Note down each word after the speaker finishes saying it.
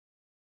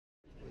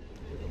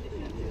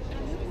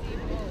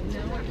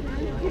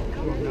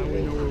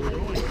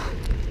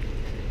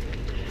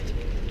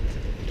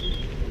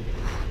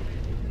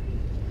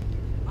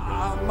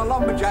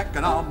lumberjack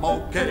and I'm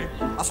okay.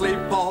 I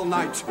sleep all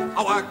night,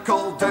 I work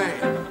all day.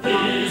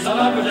 He's a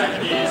lumberjack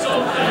and he's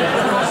okay.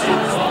 He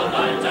sleeps all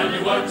night and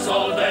he works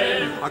all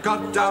day. I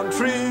cut down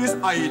trees,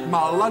 I eat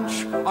my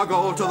lunch, I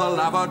go to the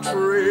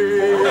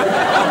lavatory.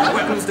 On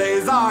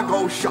Wednesdays I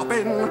go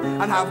shopping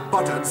and have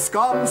buttered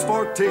scones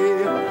for tea.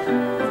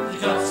 He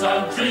cuts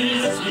down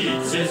trees, he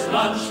eats his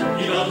lunch,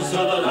 he goes to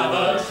the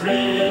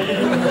lavatory.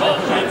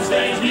 On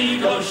Wednesdays he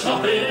goes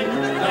shopping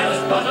and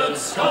has buttered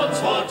scones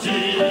for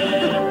tea.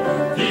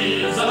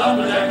 He's a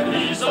lumberjack and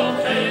he's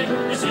okay.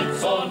 He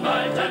sleeps all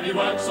night and he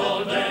works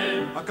all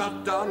day. I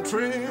cut down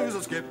trees, I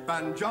skip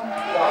and jump.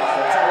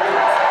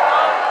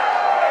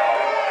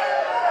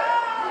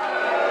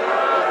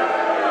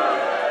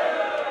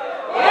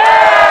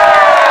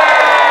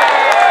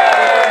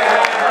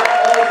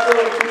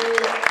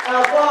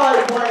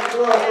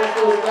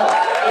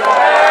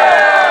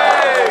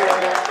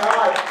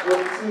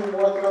 With 2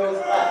 more throws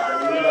left.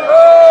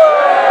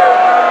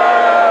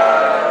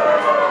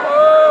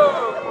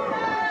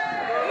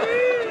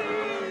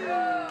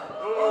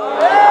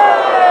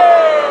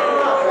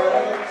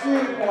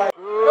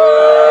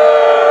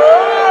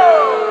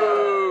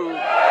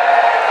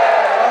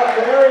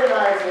 Very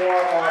nice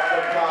warm-up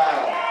for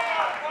Kyle.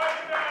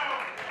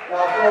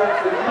 Now going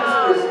to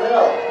Houston's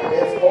Hill,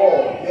 it's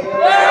Cole.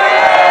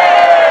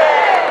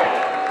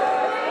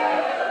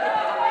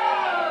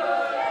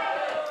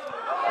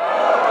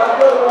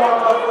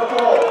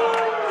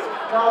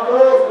 Now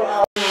those were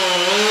out.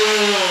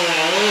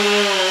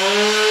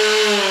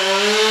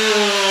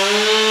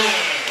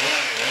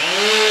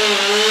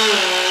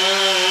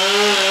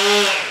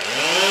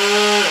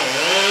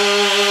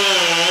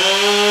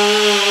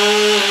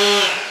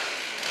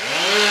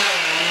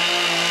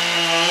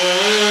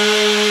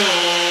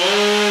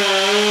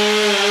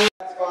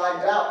 Let's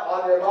find out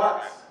on your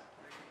marks.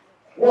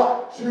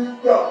 1, 2,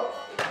 go.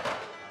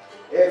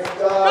 It's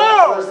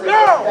Doug versus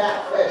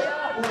Catfish.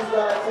 Who's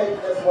gonna take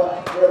this one?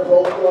 They're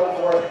both going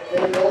for it. They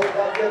both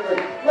got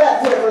different.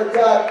 Let's hear for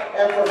Doug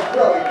and for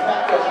Billy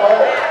Catfish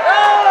Hole.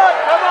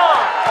 Come on!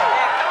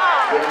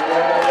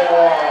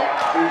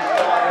 He's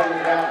shot in the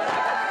bounce.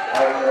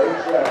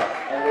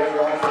 And we're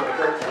going for the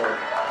victory.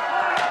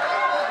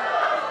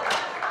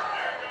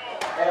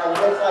 And it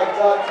looks like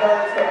Doug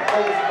turns the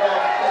place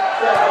back to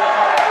 7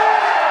 out.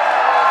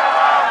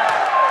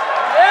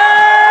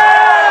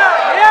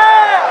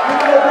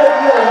 Give it a big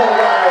yo-ho,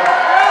 guys.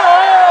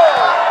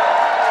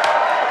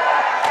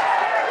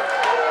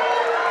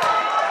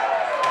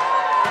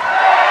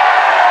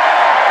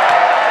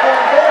 And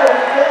there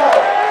we go.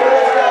 So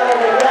it's not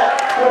over yet.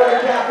 So the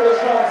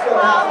Catfish Home still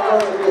has some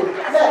work to do.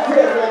 Let's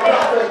hear for the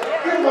Catfish.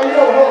 Give him a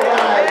yo-ho,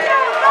 guys.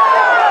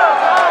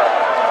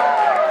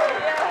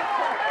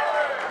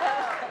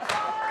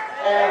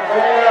 And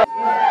there.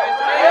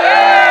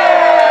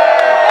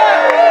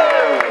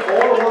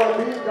 Or will it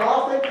be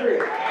Dawson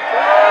Creek?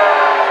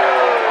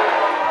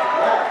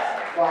 Let's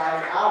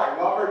find out.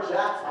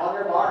 Lumberjacks on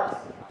your marks.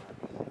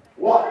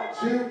 1,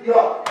 2, go.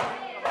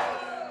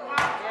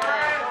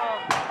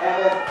 And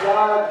it's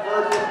Doug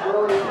versus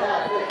Brody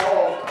Catfish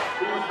Hole.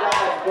 These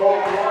guys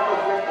both want the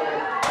victory.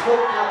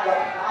 Look at the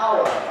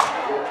power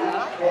with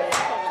each hit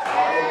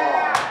on the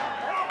ball.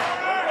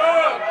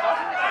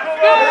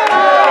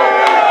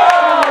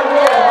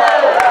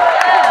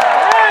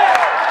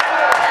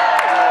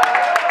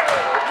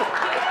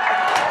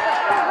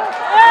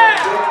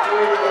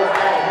 Victory is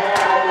at hand.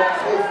 I can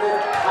taste it.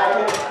 I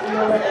can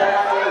feel it. And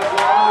I is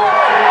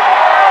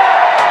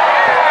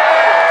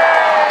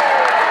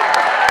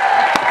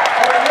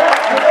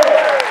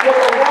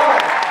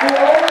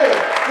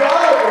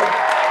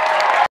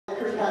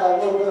Creek had a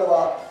little bit of a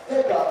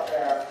hiccup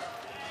there.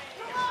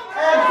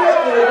 And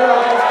victory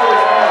goes to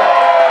first man.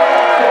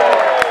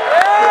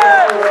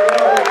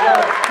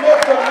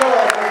 Make some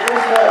noise for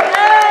Bruce Wade.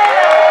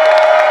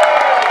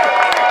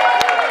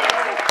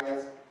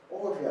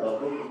 Oh, if you had a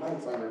good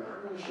nights on your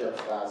cruise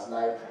ships last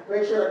night,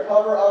 make sure to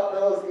cover up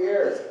those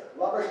ears.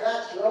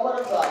 Lumberjacks, you know what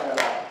I'm talking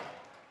about.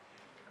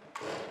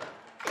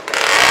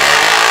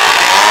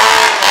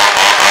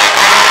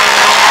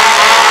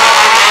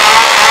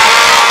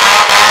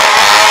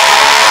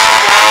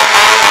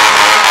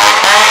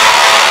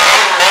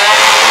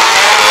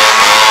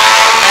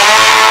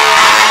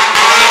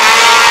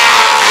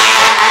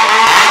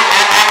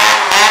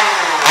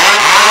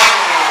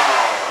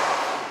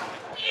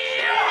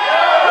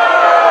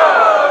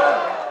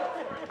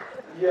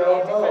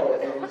 Yo-ho,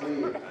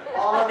 indeed.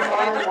 On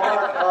my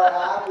mark, our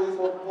athletes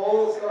will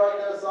pull start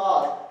their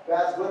saws.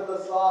 That's with the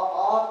saw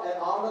off and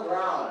on the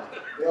ground.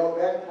 They'll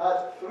then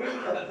cut 3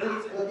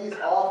 complete cookies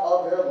off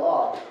of their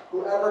log.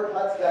 Whoever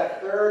cuts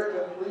that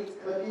 3rd complete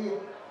cookie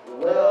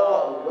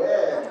will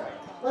win.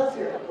 Let's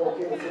hear from Cole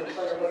Kingston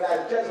for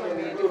that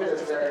genuinely move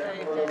this there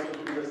for those who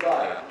can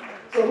decide.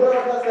 So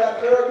whoever cuts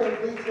that 3rd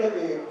complete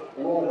cookie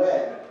will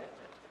win.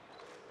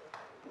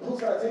 Who's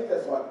going to take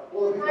this one?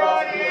 Will it be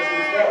Dawson Creek or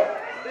Bruce Wade?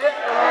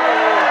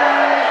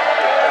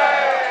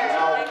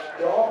 Now,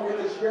 don't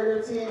forget to cheer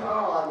your team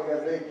on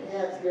because they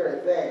can't hear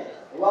a thing.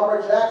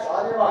 Lumberjacks,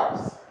 on your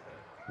marks.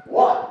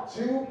 1,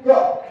 2,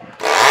 go.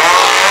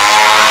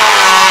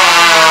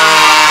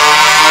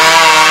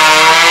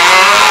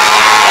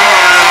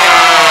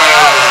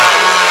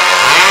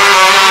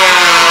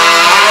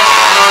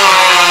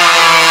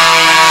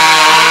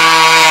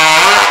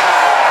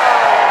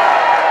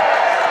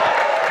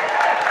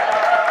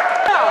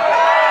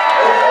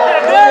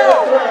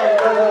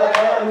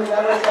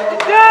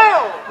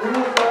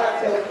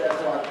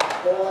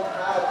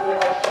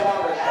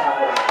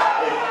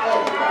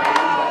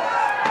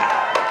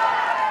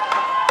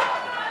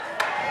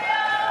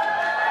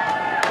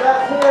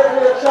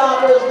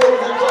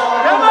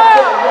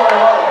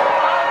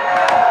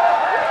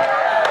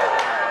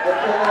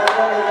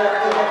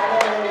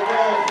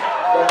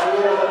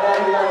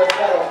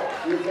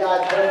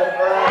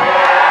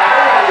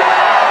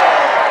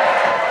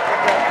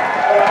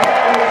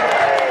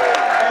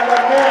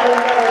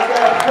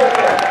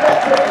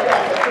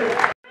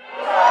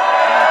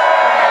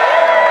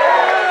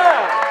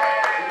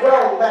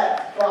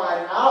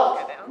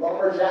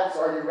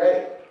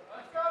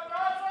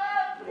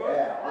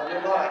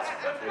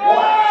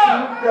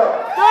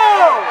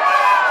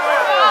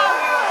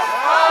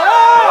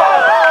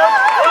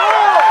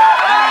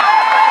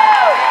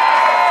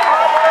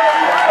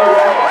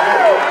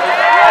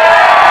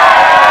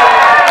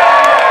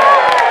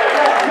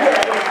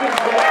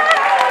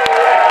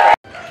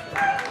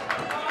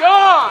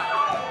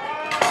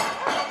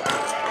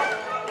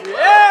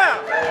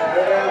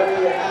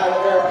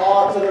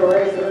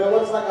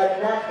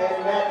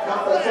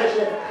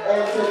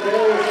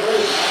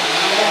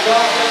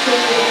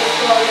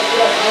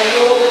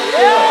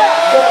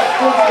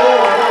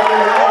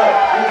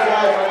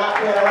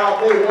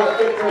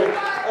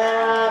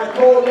 And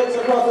Cole makes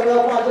across the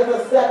middle point just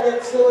a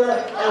second sooner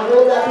and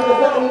will that to the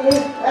second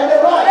lead and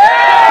they're right.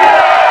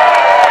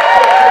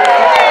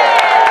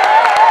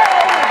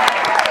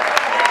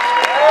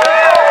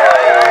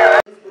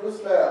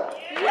 Bruce Mel.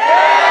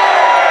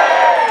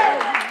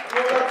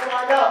 Well, let's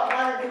find out.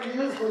 Mine for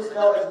you, Bruce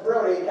Mel, is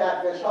Brody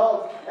Catfish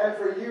Holmes, and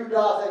for you,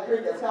 Dawson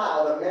Creek, is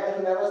Kyle, the man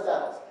who never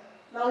settles.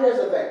 Now here's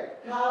the thing.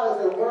 Kyle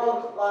is a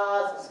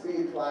world-class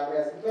speed climber. He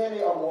has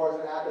many awards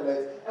and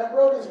accolades. And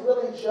Brody's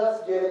really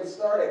just getting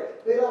started.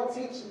 They don't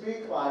teach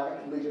speed climb in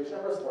collegiate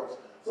timber sports.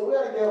 So we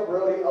got to give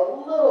Brody a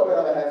little bit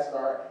of a head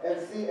start and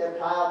see if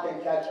Kyle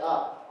can catch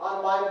up.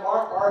 On my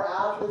mark, our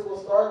athletes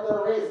will start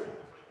their race.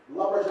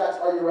 Lumberjacks,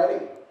 are you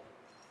ready?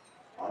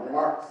 On your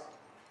marks.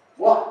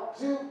 1,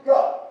 2,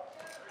 go.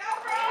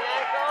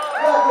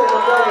 That's it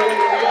for Brody,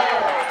 ladies and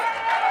gentlemen.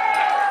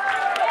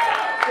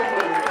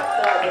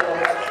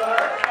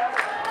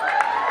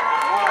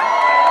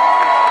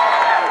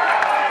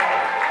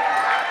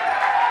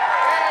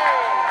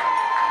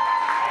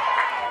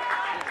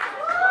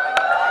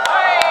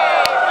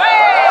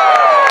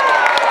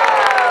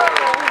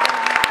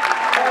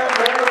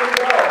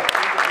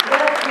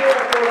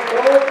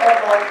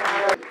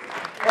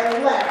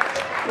 And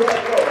let's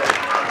get going.